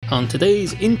On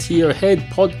today's Into Your Head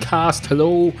podcast,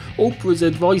 hello, Oprah's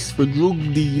advice for drug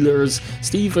dealers,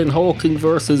 Stephen Hawking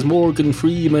versus Morgan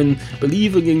Freeman,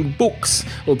 believing in books,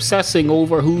 obsessing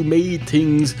over who made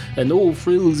things, a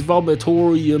no-frills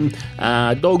vomitorium,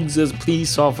 dogs as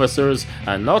police officers,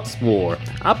 and lots more.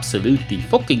 Absolutely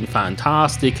fucking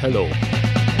fantastic, hello.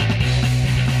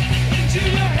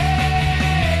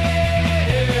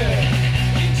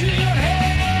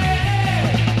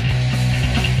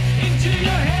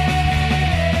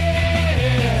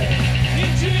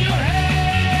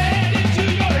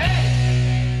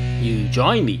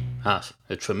 Join me at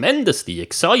a tremendously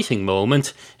exciting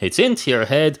moment. It's Into Your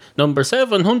Head, number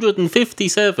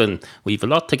 757. We've a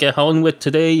lot to get on with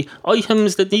today.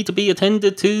 Items that need to be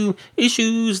attended to,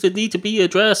 issues that need to be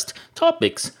addressed,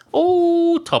 topics.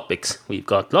 Oh, topics. We've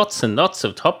got lots and lots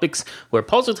of topics. We're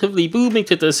positively booming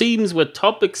to the seams with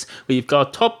topics. We've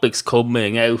got topics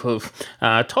coming out of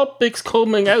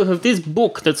this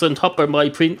book that's on top of my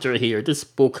printer here. This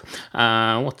book,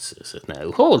 what's it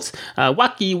now? Oh, it's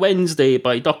Wacky Wednesday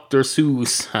by Dr. Seuss.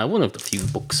 One of the few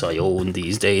books I own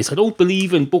these days. I don't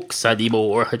believe in books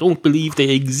anymore. I don't believe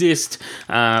they exist.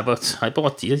 But I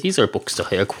bought these are books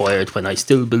that I acquired when I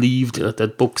still believed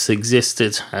that books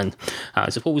existed. And I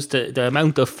suppose the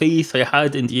amount of faith I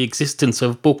had in the existence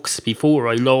of books before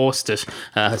I lost it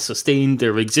sustained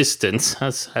their existence.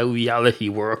 That's how reality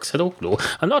works. I don't know.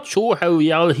 I'm not sure how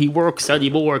reality works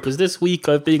anymore, because this week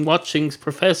I've been watching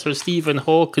Professor Stephen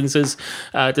Hawking's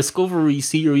Discovery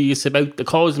series about the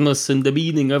cosmos and the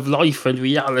meaning of life and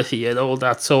reality and all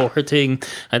that sort of thing.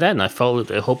 And then I followed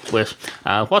it up with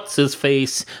what's his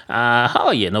face?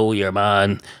 You know your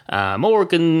man.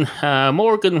 Morgan,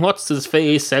 what's his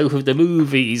face out of the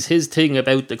movies? His thing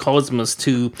about the cosmos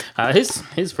too.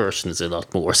 His version is a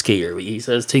lot more scary. He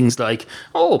says things like,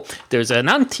 oh, there's an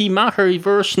antimatter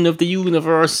version of the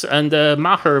universe and a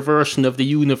matter version of the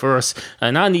universe,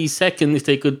 and any second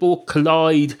they could both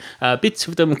collide. Bits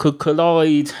of them could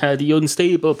collide, the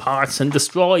unstable parts, and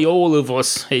destroy all of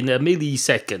us in a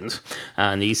millisecond.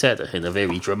 And he said it in a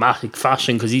very dramatic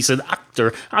fashion, because he's an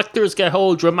actor. Actors get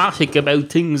all dramatic about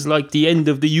things like the end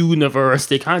of the universe.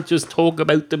 They can't just talk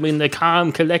about them in a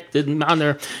calm, collected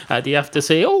manner. They have to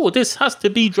say, oh, this has to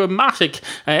be dramatic.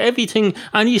 Anything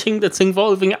that's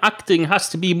involving acting has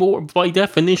to be more, by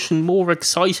definition, more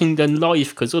exciting than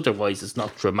life, because otherwise it's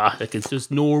not dramatic. It's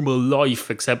just normal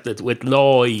life, except that with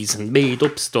lies and made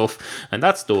up stuff, and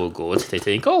that's no good. They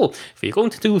think, oh, if you're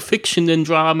going to do fiction and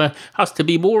drama, it has to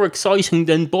be more exciting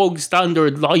than bog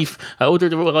standard life.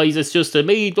 Otherwise it's just a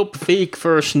made up fake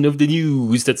version of the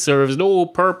news that serves no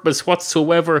purpose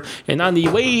whatsoever in any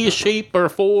way, shape or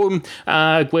form,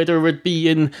 whether it be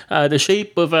in the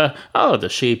shape of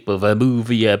a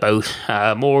movie about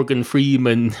Morgan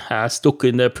Freeman stuck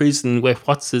in a prison with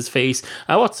what's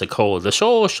it called? The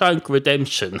Shawshank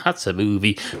Redemption. That's a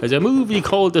movie. There's a movie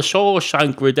called The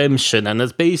Shawshank Redemption, and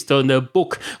it's based on a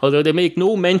book, although they make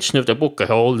no mention of the book at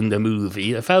all in the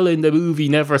movie. The fella in the movie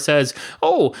never says,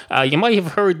 oh, you might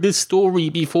have heard this story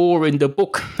before in the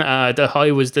book that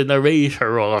I was the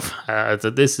narrator of,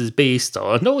 that this is based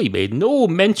on. No, he made no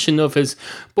mention of his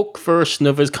book version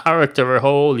of his character at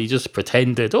all. He just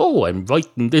pretended, oh, I'm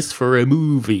writing this for a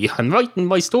movie. I'm writing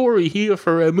my story here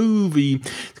for a movie.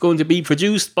 It's going to be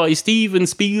produced by Steven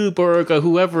Spielberg or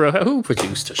who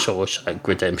produced The Shawshank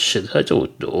Redemption. I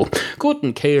don't know.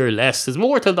 Couldn't care less. There's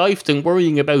more to life than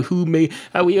worrying about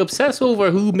we obsess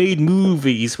over who made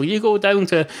movies. When you go down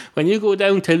to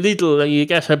Lidl and you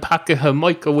get a packet of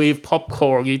microwave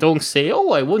popcorn, you don't say,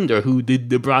 oh, I wonder who did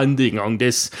the branding on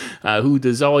this, who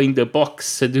designed the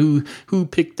box, and who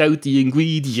picked out the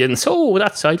ingredients. Oh,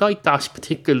 I like that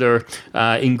particular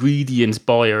ingredients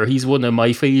buyer. He's one of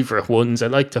my favourite ones. I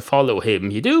like to follow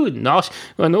him. You do not?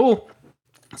 I know.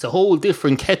 It's a whole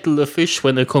different kettle of fish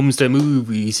when it comes to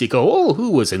movies. You go, oh,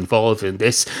 who was involved in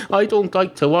this? I don't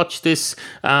like to watch this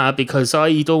because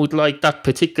I don't like that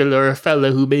particular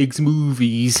fella who makes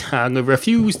movies, and I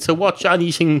refuse to watch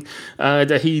anything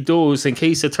that he does in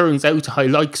case it turns out I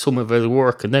like some of his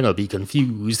work, and then I'll be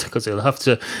confused because I'll have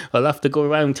to go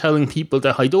around telling people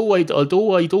that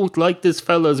although I don't like this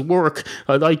fella's work,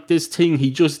 I like this thing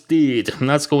he just did, and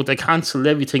that's going to cancel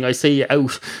everything I say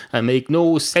out and make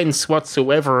no sense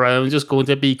whatsoever. I'm just going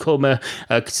to become a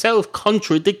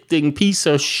self-contradicting piece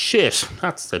of shit.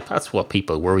 That's what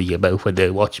people worry about when they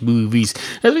watch movies.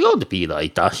 If you're going to be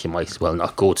like that, you might as well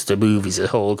not go to the movies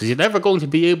at all, because you're never going to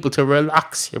be able to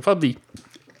relax. You're probably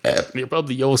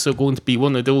also going to be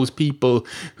one of those people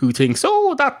who thinks,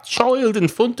 oh, that child in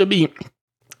front of me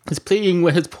is playing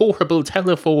with his portable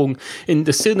telephone in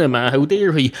the cinema. How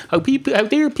dare he? How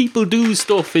dare people do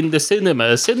stuff in the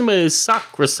cinema? Cinema is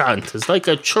sacrosanct. It's like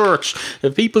a church.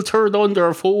 If people turn on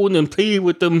their phone and play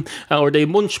with them, or they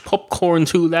munch popcorn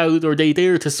too loud, or they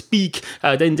dare to speak,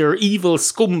 then they're evil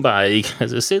scumbag.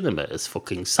 As a cinema is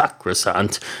fucking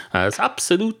sacrosanct. It's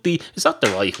absolutely, is that the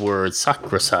right word?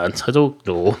 Sacrosanct? I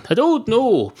don't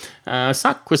know.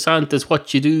 Sacrosanct is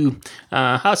what you do.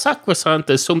 Sacrosanct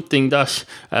is something that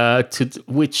to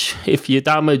which, if you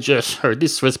damage it or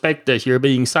disrespect it, you're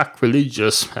being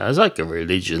sacrilegious. It's like a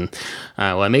religion.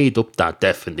 I made up that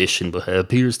definition, but it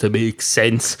appears to make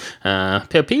sense. You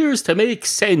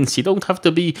don't have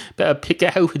to pick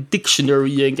out a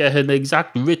dictionary and get an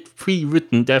exact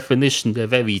pre-written definition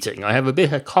of everything. I have a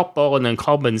bit of cop on and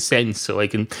common sense, so I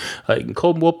can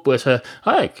come up with a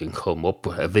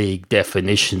vague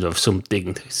definition of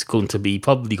something that's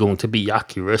probably going to be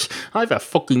accurate. I have a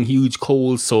fucking huge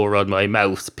cold sore on my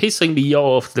mouth, pissing me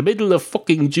off. The middle of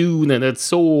fucking June, and it's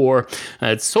sore.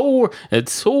 It's sore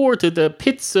to the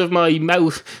pits of my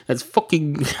mouth. It's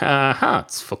fucking. I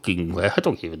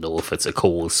don't even know if it's a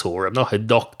cold sore. I'm not a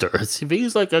doctor. It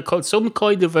feels like some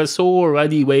kind of a sore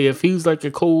anyway. It feels like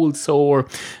a cold sore,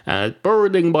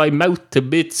 burning my mouth to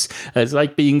bits. It's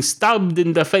like being stabbed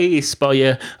in the face by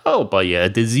a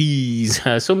disease,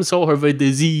 some sort of a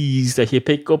disease that you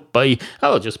pick up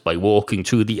just by walking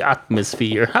through the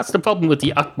atmosphere. That's the problem with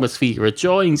the atmosphere. It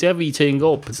joins everything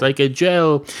up. It's like a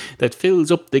gel that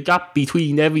fills up the gap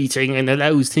between everything and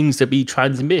allows things to be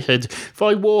transmitted. If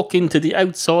I walk into the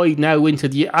outside now, into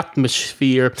the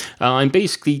atmosphere, I'm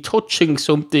basically touching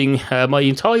something. My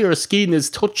entire skin is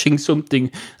touching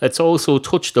something that's also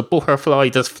touched a butterfly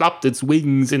that's flapped its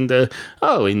wings in the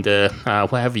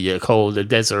whatever you call the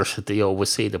desert. They always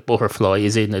say the butterfly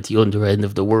is in at the under end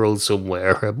of the world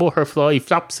somewhere. A butterfly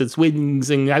flaps its wings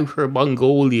in outer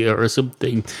Mongolia or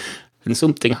something. And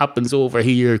something happens over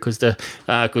here because the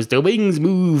wings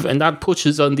move, and that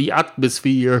pushes on the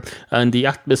atmosphere, and the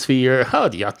atmosphere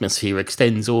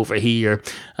extends over here.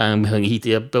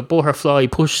 The butterfly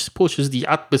pushes the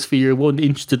atmosphere 1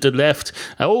 inch to the left.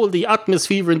 All the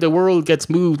atmosphere in the world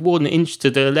gets moved 1 inch to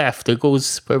the left. It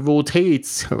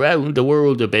rotates around the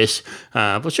world a bit.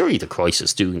 But surely the Christ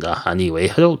is doing that anyway.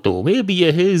 I don't know. Maybe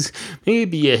it is.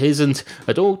 Maybe it isn't.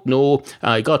 I don't know.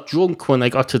 I got drunk when I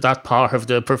got to that part of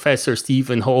the Professor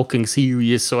Stephen Hawking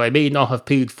series, so I may not have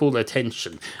paid full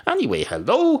attention. Anyway,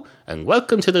 hello and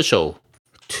welcome to the show.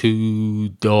 2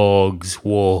 dogs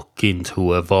walk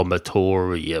into a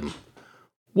vomitorium.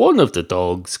 One of the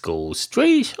dogs goes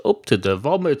straight up to the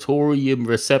vomitorium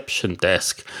reception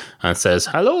desk and says,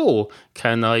 "Hello,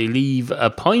 can I leave a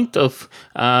pint of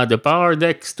the bar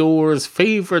next door's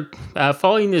favourite,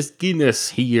 finest Guinness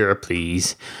here,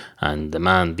 please?" And the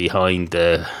man behind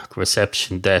the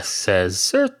reception desk says,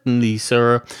 "Certainly,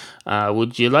 sir.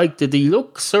 Would you like the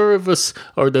deluxe service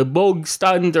or the bog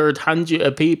standard hand you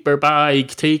a paper bag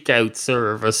takeout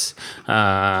service?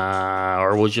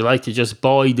 Or would you like to just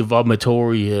buy the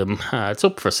vomitorium? It's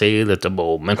up for sale at the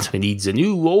moment. It needs a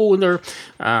new owner.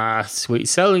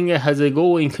 Selling it as a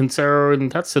going concern,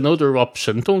 that's another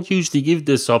option. Don't usually give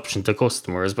this option to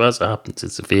customers, but as it happens,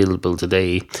 it's available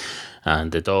today."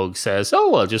 And the dog says,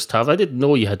 I didn't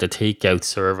know you had the takeout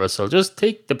service. I'll just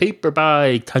take the paper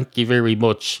bag. Thank you very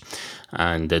much.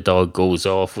 And the dog goes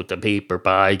off with the paper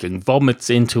bag and vomits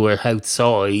into it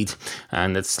outside.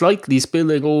 And it's slightly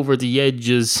spilling over the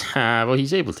edges. But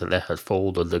he's able to let it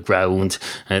fall on the ground.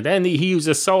 And then he hears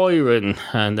a siren.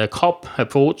 And a cop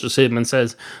approaches him and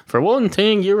says, "For one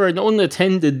thing, you're an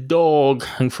unattended dog.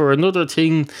 And for another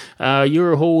thing,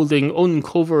 you're holding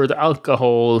uncovered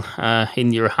alcohol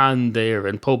in your hand there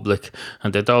in public."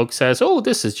 And the dog says,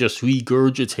 "This is just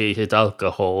regurgitated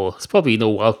alcohol. There's probably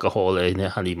no alcohol in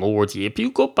it anymore. Do you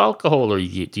puke up alcohol, or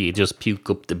do you just puke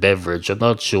up the beverage? I'm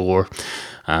not sure."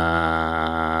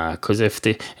 Because if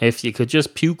you could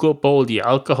just puke up all the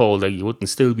alcohol, then you wouldn't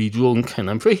still be drunk. And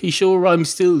I'm pretty sure I'm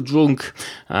still drunk,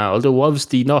 although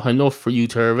obviously not enough for you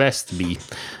to arrest me.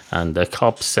 And the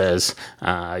cop says,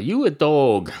 "You a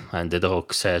dog?" And the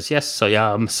dog says, "Yes, I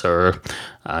am, sir."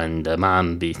 And the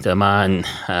man behind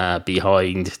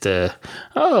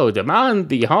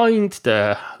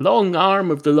the long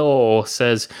arm of the law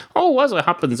says, "As it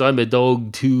happens, I'm a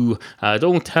dog too.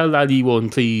 Don't tell anyone,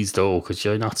 please, though, because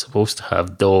you're not supposed to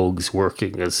have dogs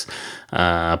working as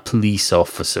police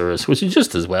officers," which is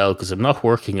just as well, because I'm not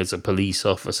working as a police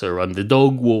officer. I'm the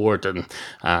dog warden.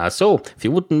 So if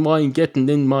you wouldn't mind getting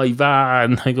in my my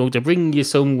van. I'm going to bring you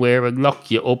somewhere and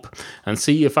lock you up and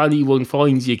see if anyone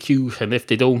finds you cute, and if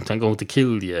they don't, I'm going to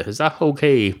kill you. Is that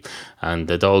okay? And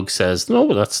the dog says,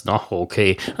 no, that's not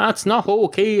okay. That's not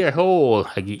okay at all.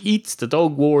 And he eats the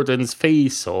dog warden's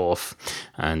face off.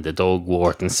 And the dog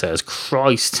warden says,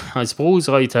 Christ, I suppose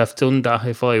I'd have done that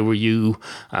if I were you.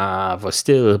 But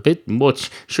still a bit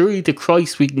much. Surely to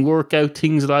Christ we can work out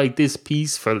things like this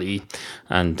peacefully.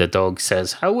 And the dog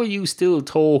says, how are you still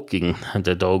talking? And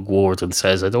the dog warden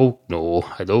says, I don't know.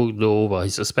 I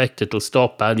suspect it'll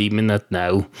stop any minute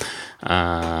now.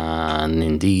 And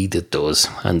indeed it does.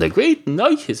 And the great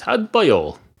night is had by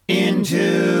all.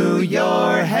 Into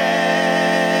your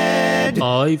head.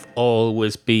 I've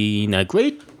always been a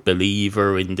great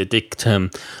believer in the dictum,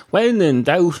 when in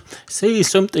doubt, say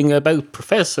something about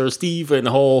Professor Stephen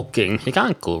Hawking. You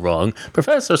can't go wrong.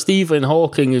 Professor Stephen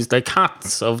Hawking is the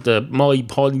cats of the my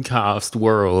podcast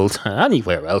world.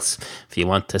 Anywhere else, if you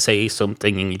want to say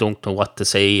something and you don't know what to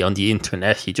say on the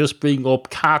internet, you just bring up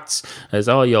cats, as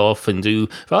I often do.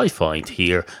 I find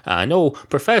here, no,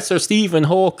 Professor Stephen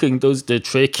Hawking does the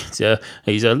trick.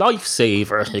 He's a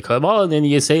lifesaver. You come on and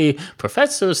you say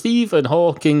Professor Stephen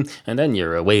Hawking, and then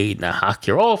you're away in a hack.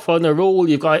 You're off on a roll.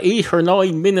 You've got 8 or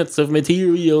 9 minutes of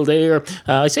material there.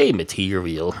 I say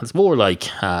material. It's more like,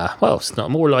 it's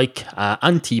not more like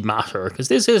antimatter, because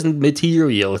this isn't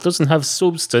material. It doesn't have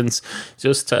substance.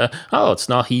 Just, it's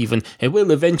not even. It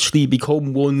will eventually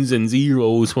become ones and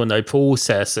zeros when I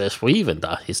process it. But even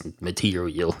that isn't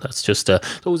material. That's just,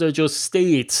 those are just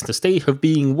states. The state of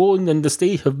being 1 and the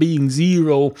state of being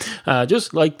 0.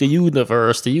 Just like the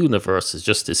universe. The universe is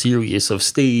just a series of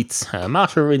states.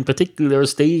 Matter in particular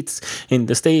states, in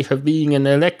the state of being an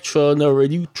electron or a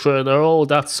neutron or all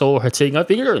that sort of thing. I've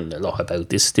been learning a lot about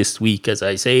this week, as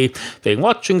I say. Been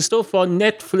watching stuff on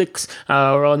Netflix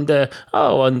or on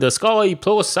the Sky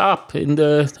Plus app in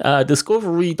the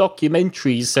Discovery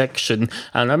documentaries section,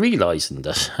 and I'm realising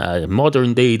that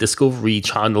modern day Discovery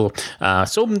Channel,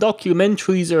 some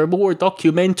documentaries are more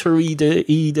documentary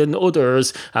than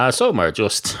others. Some are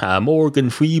just Morgan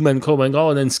Freeman coming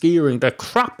on and scaring the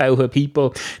crap out of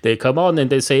people. They come on and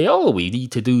they say, we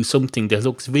need to do something that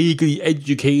looks vaguely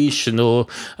educational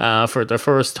for the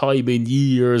first time in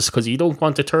years, because you don't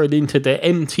want to turn into the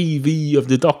MTV of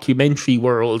the documentary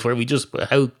world where we just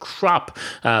put out crap,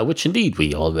 which indeed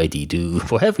we already do.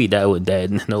 But every now and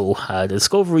then,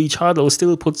 Discovery Channel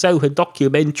still puts out a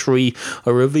documentary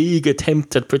or a vague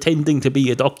attempt at pretending to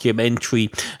be a documentary,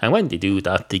 and when they do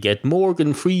that, they get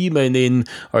Morgan Freeman in,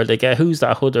 or they get, who's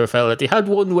that other fella? They had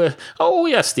one with,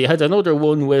 they had another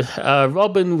one with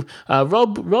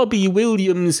Robbie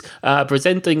Williams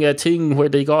presenting a thing where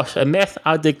they got a meth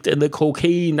addict and a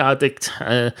cocaine addict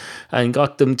and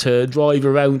got them to drive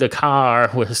around a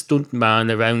car with a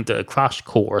stuntman around a crash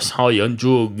course high on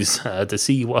drugs to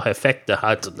see what effect it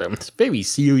had on them. It's a very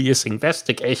serious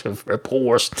investigative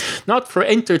report, not for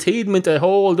entertainment at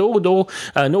all. No,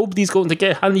 nobody's going to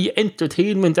get any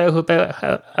entertainment out of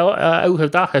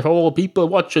that at all. People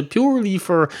watch it purely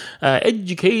for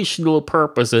educational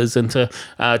purposes and to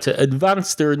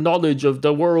advance their knowledge of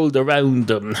the world around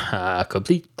them.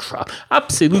 Complete crap.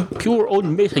 Absolute, pure,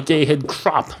 unmitigated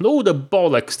crap. Load of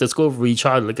bollocks, Discovery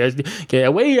Channel. Get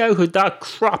away out of that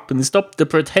crap and stop the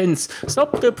pretense.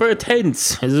 Stop the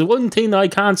pretense. There's one thing I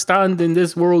can't stand in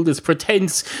this world is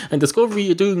pretense, and Discovery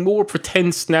are doing more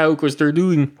pretense now because they're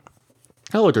doing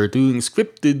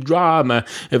scripted drama.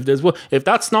 If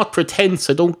that's not pretense,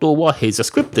 I don't know what is. A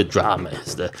scripted drama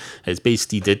is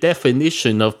basically the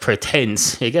definition of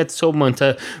pretense. You get someone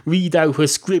to read out a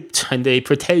script and they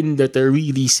pretend that they're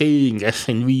really saying it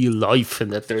in real life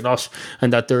and that they're not,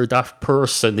 and that they're that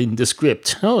person in the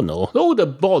script. Oh no, load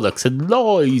of bollocks and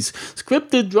lies.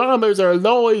 Scripted dramas are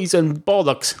lies and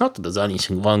bollocks. Not that there's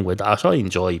anything wrong with that. I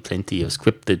enjoy plenty of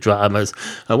scripted dramas.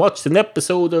 I watched an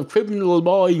episode of Criminal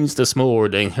Minds this morning.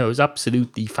 It was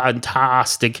absolutely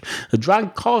fantastic. I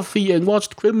drank coffee and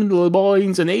watched Criminal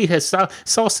Minds and ate a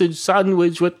sausage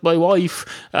sandwich with my wife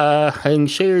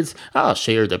and shared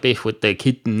a bit with the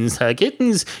kittens.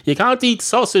 Kittens, you can't eat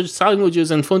sausage sandwiches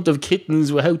in front of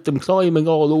kittens without them climbing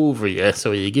all over you.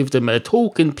 So you give them a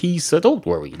token piece. Don't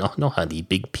worry, not any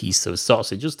big piece of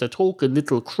sausage, just a token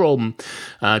little crumb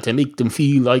to make them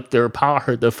feel like they're part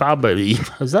of the family.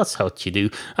 Because that's how you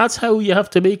do. That's how you have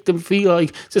to make them feel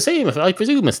like. It's the same if I I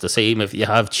presume it's the same if you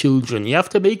have children. You have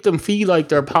to make them feel like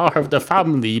they're part of the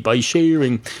family by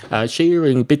sharing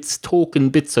token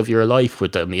bits of your life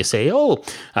with them. You say,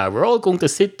 we're all going to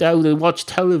sit down and watch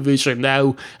television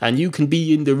now, and you can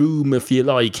be in the room if you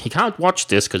like. You can't watch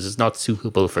this because it's not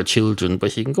suitable for children,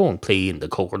 but you can go and play in the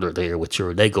corner there with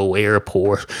your Lego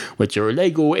airport, or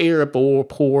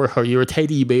your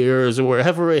teddy bears, or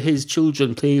whatever his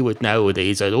children play with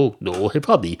nowadays. I don't know.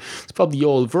 It's probably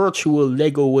all virtual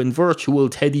Lego and virtual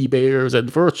teddy bears and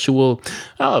virtual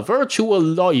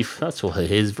life. That's what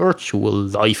it is, virtual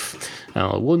life.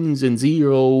 Ones and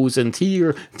zeros and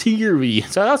theory.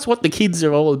 So that's what the kids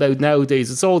are all about nowadays.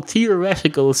 It's all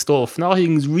theoretical stuff.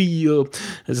 Nothing's real.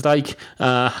 It's like,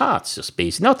 it's just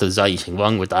basically, not there's anything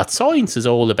wrong with that. Science is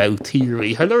all about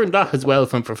theory. I learned that as well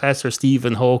from Professor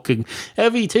Stephen Hawking.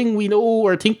 Everything we know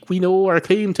or think we know or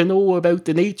claim to know about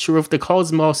the nature of the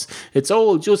cosmos, it's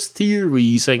all just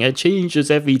theories, and it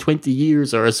changes every 20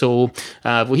 years or so.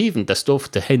 But even the stuff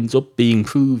that ends up being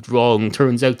proved wrong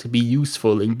turns out to be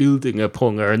useful in building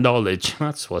upon our knowledge.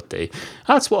 That's what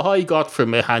I got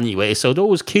from it anyway. So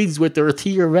those kids with their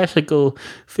theoretical,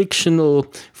 fictional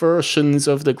versions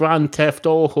of the Grand Theft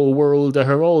Auto world that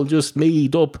are all just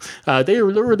made up, they're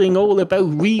learning all about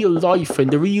real life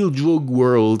and the real drug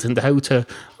world and how to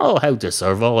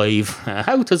survive.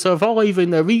 How to survive in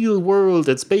the real world.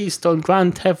 It's based on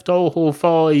Grand Theft Auto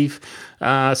 5.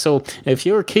 So if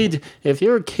your kid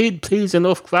plays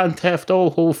enough Grand Theft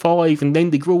Auto 5 and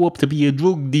then they grow up to be a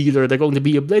drug dealer, they're going to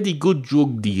be a bloody good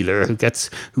drug dealer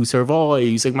who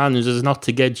survives and manages not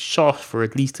to get shot for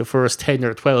at least the first 10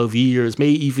 or 12 years, may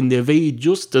even evade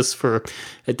justice for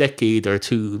a decade or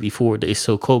two before they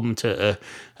succumb to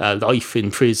life in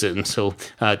prison. So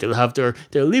they'll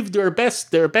live their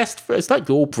best. It's like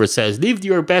Oprah says, live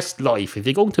your best life. If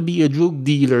you're going to be a drug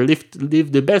dealer,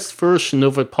 live the best version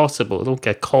of it possible. Don't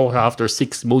get caught after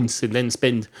 6 months and then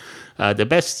spend the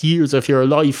best years of your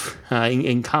life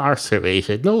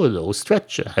incarcerated. No,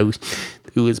 stretch it out.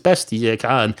 Do as best as you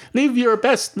can. Live your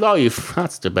best life.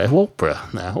 That's the best.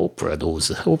 Oprah knows.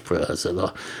 Oprah has a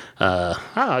lot.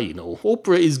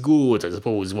 Oprah is good, I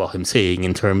suppose, what I'm saying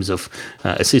in terms of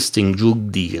assisting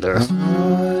drug dealers.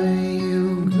 Are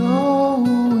you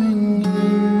going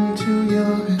into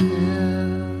your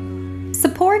head?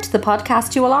 Support the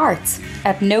Podcastual Arts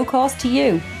at no cost to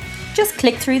you. Just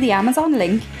click through the Amazon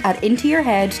link at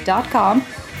intoyourhead.com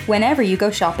whenever you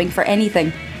go shopping for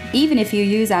anything, even if you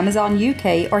use Amazon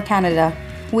UK or Canada.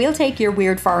 We'll take your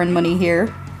weird foreign money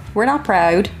here. We're not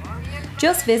proud.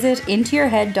 Just visit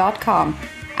intoyourhead.com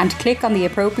and click on the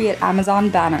appropriate Amazon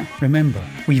banner. Remember,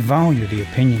 we value the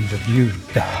opinions of you,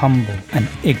 the humble and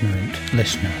ignorant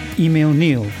listener. Email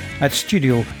Neil at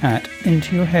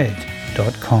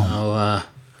studio@intoyourhead.com.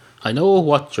 I know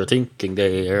what you're thinking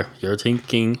there. You're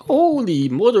thinking, holy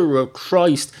mother of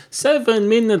Christ, 7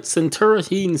 minutes and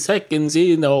 13 seconds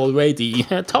in already.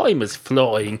 Time is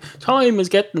flying. Time is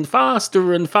getting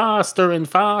faster and faster and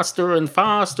faster and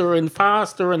faster and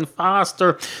faster and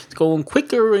faster. It's going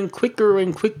quicker and quicker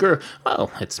and quicker. Well,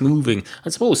 it's moving. I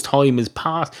suppose time is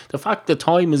past. The fact that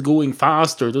time is going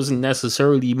faster doesn't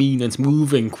necessarily mean it's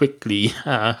moving quickly.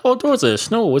 Does it?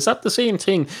 No, is that the same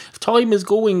thing? If time is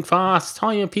going fast,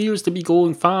 time appears to be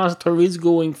going fast or is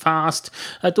going fast,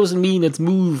 that doesn't mean it's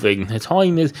moving.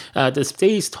 The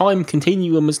space-time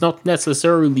continuum is not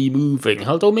necessarily moving,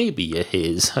 although maybe it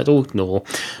is. I don't know.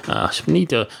 I need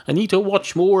to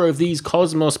watch more of these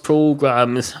Cosmos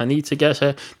programs. I need to get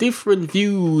different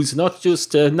views, not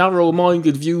just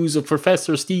narrow-minded views of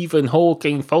Professor Stephen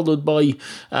Hawking, followed by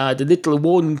the little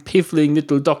one piffling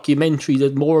little documentary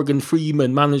that Morgan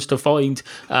Freeman managed to find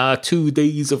 2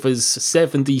 days of his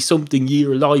 70-something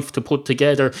year life to put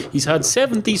together. He's had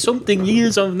 70-something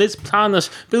years on this planet,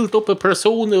 built up a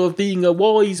persona of being a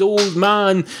wise old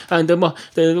man, and the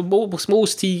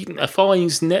most he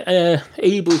finds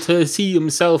able to see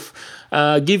himself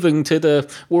giving to the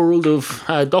world of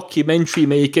documentary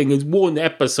making is one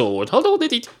episode. Although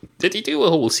did he do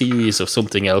a whole series of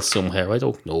something else somewhere? I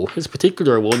don't know. This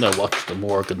particular one I watched, the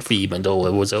Morgan Freeman, though,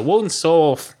 it was a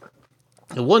once-off,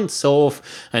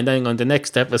 and then on the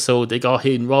next episode they got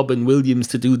in Robin Williams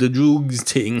to do the drugs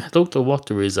thing. I don't know what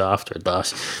there is after that.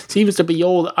 Seems to be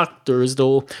all actors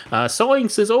though.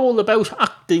 Science is all about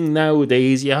acting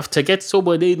nowadays. You have to get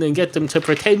someone in and get them to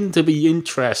pretend to be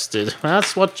interested.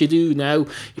 That's what you do now.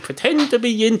 You pretend to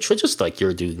be interested, just like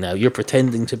you're doing now. You're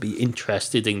pretending to be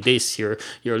interested in this. You're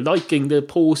liking the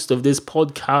post of this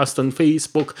podcast on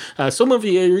Facebook. Some of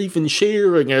you are even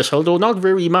sharing it, although not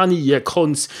very many, you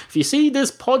cunts. If you see this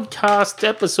this podcast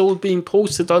episode being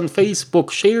posted on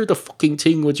Facebook, share the fucking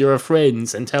thing with your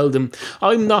friends and tell them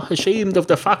I'm not ashamed of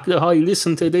the fact that I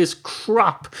listen to this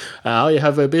crap. I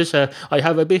have a bit of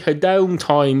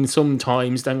downtime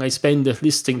sometimes, then I spend it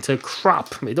listening to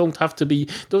crap. It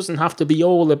doesn't have to be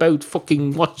all about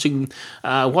fucking watching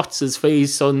what's his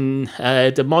face on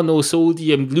the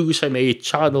monosodium glutamate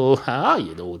channel.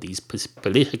 These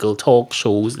political talk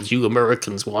shows that you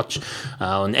Americans watch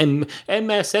on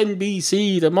MSNBC,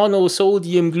 the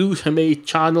monosodium glutamate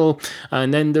channel,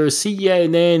 and then there's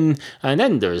CNN, and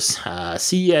then there's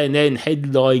CNN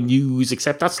headline news,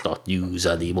 except that's not news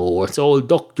anymore. It's all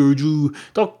Dr. Drew.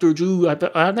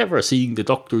 I've never seen the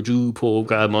Dr. Drew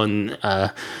program on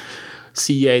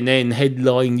CNN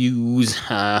headline news,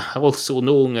 also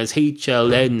known as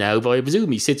HLN now, but I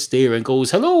presume he sits there and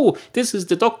goes, hello, this is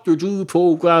the Dr. Drew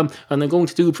program, and I'm going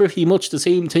to do pretty much the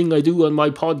same thing I do on my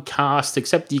podcast,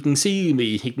 except you can see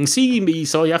me,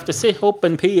 so you have to sit up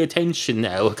and pay attention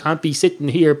now. I can't be sitting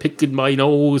here picking my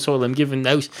nose while I'm giving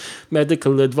out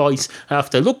medical advice. I have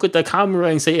to look at the camera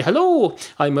and say, hello,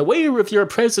 I'm aware of your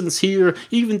presence here,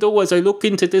 even though as I look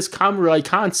into this camera I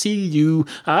can't see you.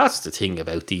 That's the thing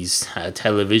about these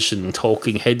television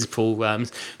talking heads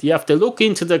programs. You have to look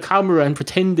into the camera and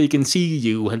pretend they can see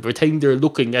you and pretend they're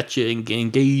looking at you and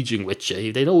engaging with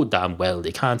you. They know damn well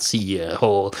they can't see you at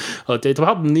all. The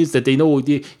problem is that they know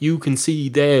you can see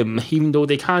them, even though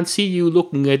they can't see you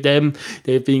looking at them.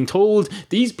 They're being told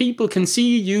these people can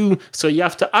see you, so you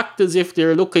have to act as if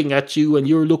they're looking at you and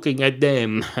you're looking at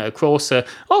them across a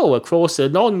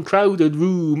non-crowded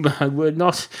room, and we're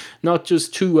not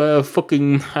just through a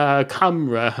fucking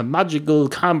camera, a magical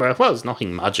camera. Well, there's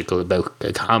nothing magical about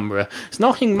a camera. There's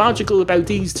nothing magical about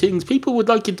these things. People would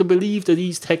like you to believe that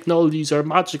these technologies are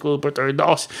magical, but they're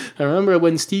not. I remember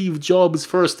when Steve Jobs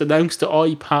first announced the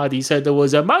iPad, he said there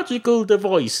was a magical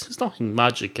device. There's nothing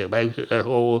magic about it at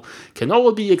all. Can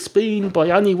all be explained by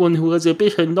anyone who has a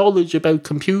bit of knowledge about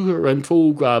computer and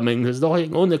programming. There's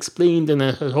nothing unexplained in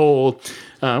it at all.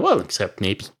 Except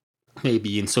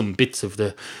maybe in some bits of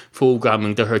the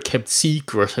programming that are kept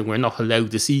secret and we're not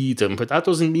allowed to see them, but that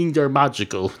doesn't mean they're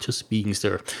magical. It just means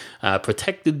they're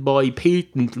protected by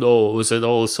patent laws and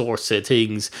all sorts of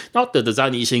things. Not that there's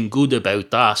anything good about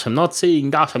that. I'm not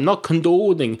saying that. I'm not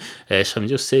condoning it. I'm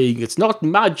just saying it's not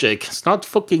magic. It's not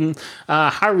fucking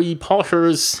Harry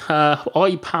Potter's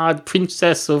iPad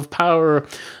Princess of Power.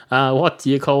 What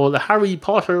do you call it? Harry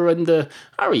Potter and the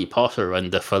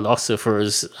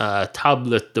Philosopher's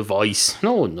tablet device.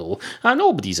 No.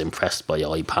 Nobody's impressed by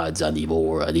iPads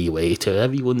anymore anyway.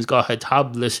 Everyone's got a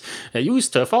tablet.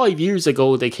 5 years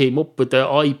ago they came up with the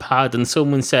iPad and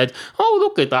someone said, oh,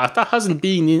 look at that. That hasn't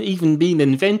even been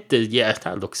invented yet.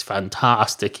 That looks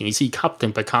fantastic. And you see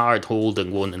Captain Picard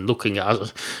holding one and looking at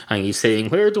it. And he's saying,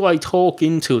 where do I talk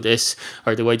into this?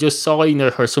 Or do I just sign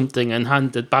it or something and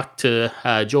hand it back to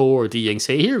Geordie and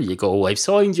say, here you go, I've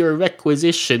signed your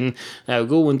requisition, now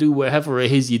go and do whatever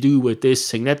it is you do with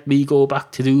this and let me go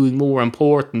back to doing more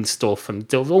important stuff, and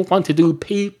don't want to do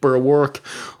paperwork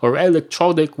or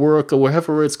electronic work or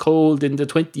whatever it's called in the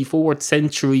 24th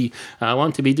century. I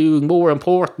want to be doing more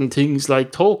important things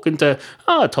like talking to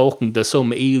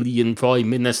some alien prime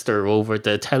minister over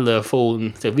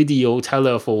the video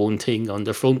telephone thing on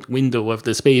the front window of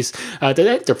the space. The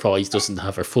Enterprise doesn't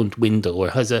have a front window, or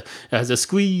has a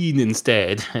screen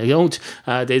instead.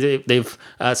 They've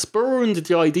spurned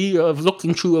the idea of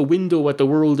looking through a window at the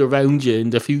world around you in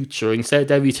the future.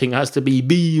 Instead, everything has to be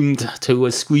beamed to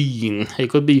a screen. It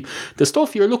could be the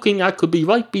stuff you're looking at could be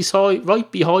right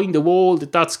behind the wall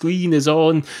that screen is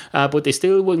on, but they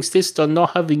still will insist on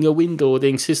not having a window. They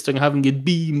insist on having it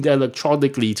beamed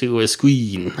electronically to a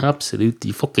screen.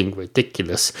 Absolutely fucking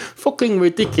ridiculous.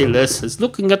 It's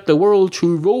looking at the world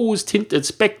through rose-tinted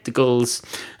spectacles.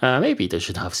 Maybe they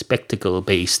should have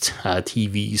spectacle-based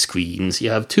TV screens.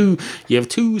 You have two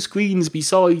screens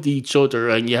beside each other,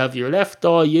 and you have your left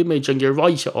eye image and your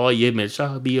right eye image.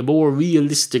 That would be a more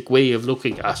realistic way of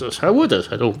looking at it. Or would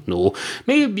it? I don't know.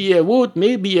 Maybe I would.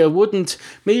 Maybe I wouldn't.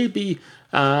 Maybe.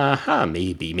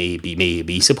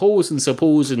 Maybe.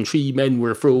 Supposing three men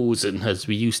were frozen, as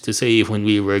we used to say when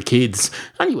we were kids.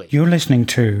 Anyway. You're listening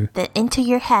to the Into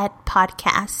Your Head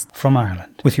podcast from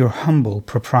Ireland with your humble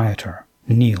proprietor,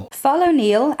 Neil. Follow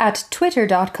Neil at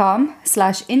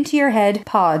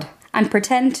twitter.com/intoyourheadpod and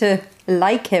pretend to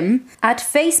like him at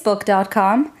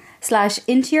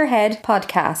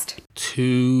facebook.com/intoyourheadpodcast.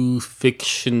 Two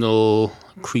fictional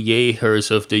creators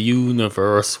of the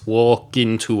universe walk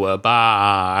into a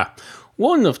bar.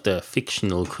 One of the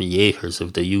fictional creators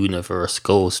of the universe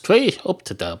goes straight up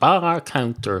to the bar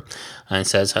counter and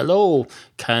says, "Hello,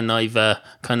 can I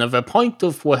have a pint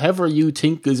of whatever you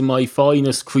think is my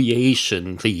finest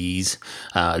creation, please?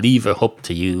 Leave it up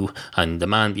to you." And the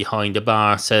man behind the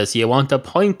bar says, "You want a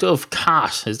pint of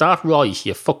cat? Is that right,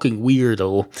 you fucking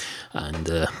weirdo?" And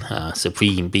the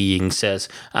Supreme Being says,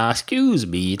 "Excuse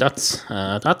me, that's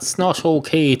not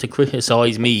okay to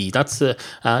criticise me. That's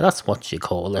what you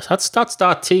call it. That's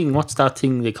that thing. What's that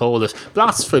thing they call it?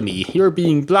 Blasphemy. You're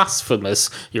being blasphemous.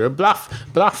 You're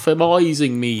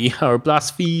blasphemising me, or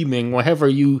blaspheming, whatever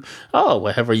you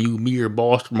mere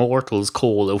mortals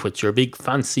call it, with your big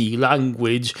fancy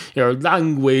language. Your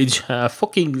language,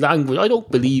 fucking language. I don't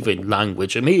believe in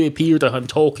language. It may appear that I'm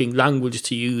talking language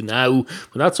to you now,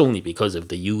 but that's only because of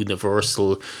the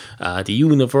universal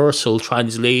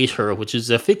translator, which is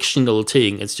a fictional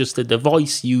thing. It's just a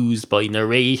device used by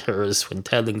narrators when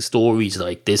telling stories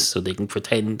like this, so they can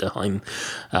pretend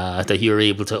that you're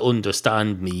able to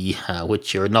understand me,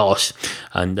 which you're not."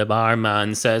 And the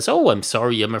barman says, "Oh, I'm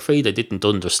sorry, I'm afraid I didn't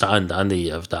understand any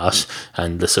of that."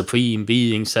 And the Supreme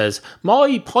Being says,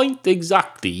 "My point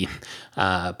exactly.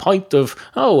 A pint of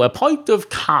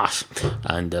cat."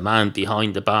 And the man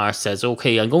behind the bar says,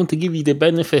 "Okay, I'm going to give you the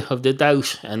benefit of the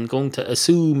doubt and going to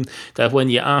assume that when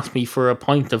you ask me for a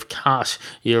pint of cat,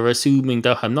 you're assuming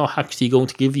that I'm not actually going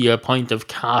to give you a pint of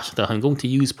cat, that I'm going to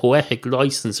use poetic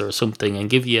license or something and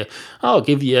give you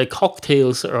a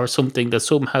cocktail or something that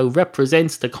somehow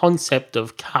represents the concept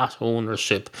of cat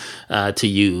ownership to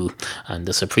you." And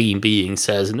the Supreme Being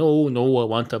says, No, I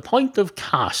want a pint of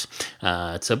cat.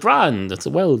 It's a brand. It's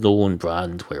a well-known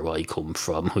brand where I come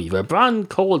from. We've a brand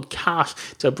called Cat.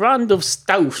 It's a brand of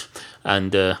stout."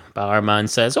 And the barman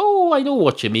says, "Oh, I know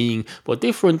what you mean, but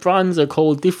different brands are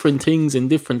called different things in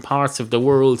different parts of the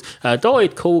world.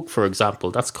 Diet Coke, for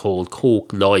example, that's called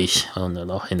Coke Light in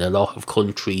a lot of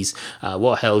countries.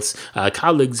 What else?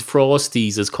 Kellogg's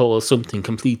Frosties is called something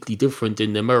completely different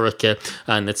in America,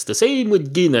 and it's the same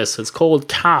with Guinness. It's called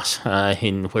Cat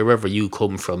in wherever you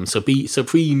come from. So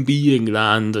Supreme Being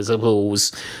land, I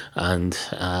suppose." And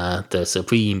the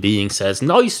Supreme Being says,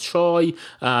 "Nice try,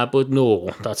 but no,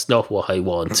 that's not what I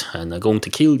want, and I'm going to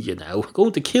kill you now. I'm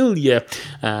going to kill you.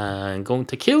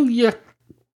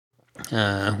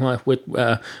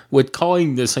 With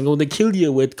kindness. I'm going to kill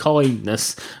you with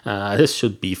kindness." This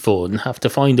should be fun. Have to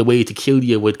find a way to kill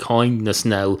you with kindness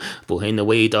now, but in a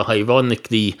way that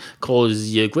ironically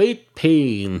causes you great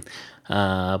pain.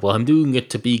 But I'm doing it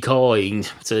to be kind.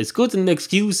 So it's good an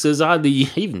excuse as any,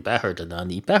 even better than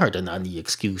any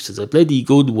excuse. It's a bloody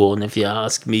good one if you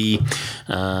ask me.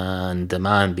 And the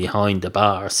man behind the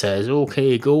bar says,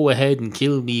 "Okay, go ahead and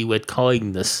kill me with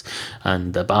kindness."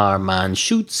 And the barman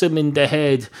shoots him in the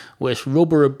head with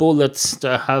rubber bullets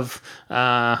that have,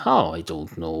 I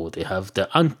don't know, they have the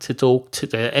antidote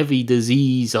to every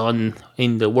disease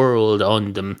in the world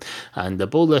on them. And the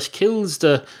bullet kills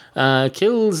the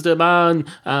man,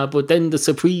 but then the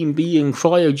Supreme Being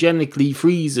cryogenically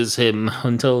freezes him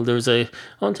until there's a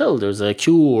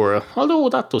cure. Although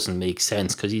that doesn't make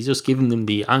sense because he's just giving them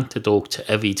the antidote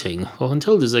to everything. Well,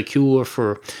 until there's a cure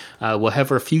for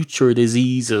whatever future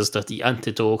diseases that the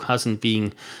antidote hasn't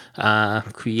been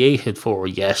created for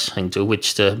yet, and to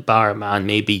which the barman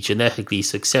may be genetically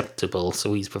susceptible,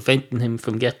 so he's preventing him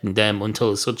from getting them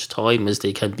until such time as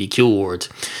they can be cured.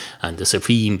 And the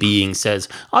Supreme Being says,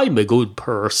 "I'm a good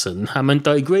person. Haven't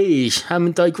I great?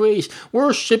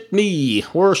 Worship me.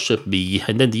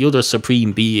 And then the other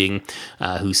Supreme Being,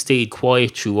 who stayed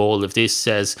quiet through all of this,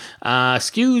 says,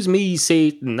 "Excuse me,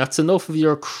 Satan, that's enough of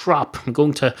your crap. I'm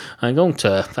going to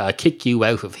kick you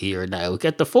out of here now.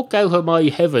 Get the fuck out of my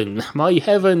heaven. My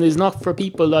heaven is not for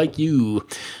people like you."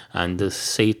 And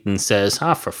Satan says,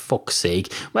 "For fuck's sake.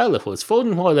 Well, it was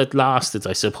fun while it lasted,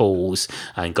 I suppose."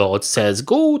 And God says,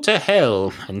 "Go to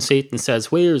hell." And Satan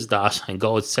says, "Where's that?" And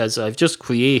God says, "I've just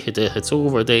created it. It's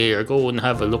over there. Go and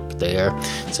have a look there.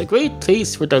 It's a great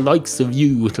place for the likes of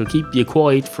you. It'll keep you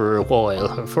quiet for a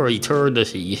while, for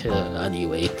eternity,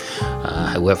 anyway.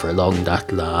 However long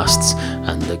that lasts.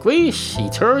 And the great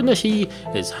eternity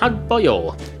is had by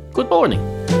all. Good morning."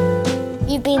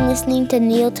 You've been listening to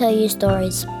Neil tell you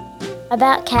stories.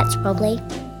 About cats, probably.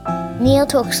 Neil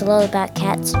talks a lot about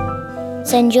cats.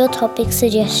 Send your topic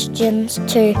suggestions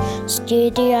to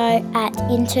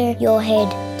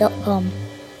studio@intoyourhead.com.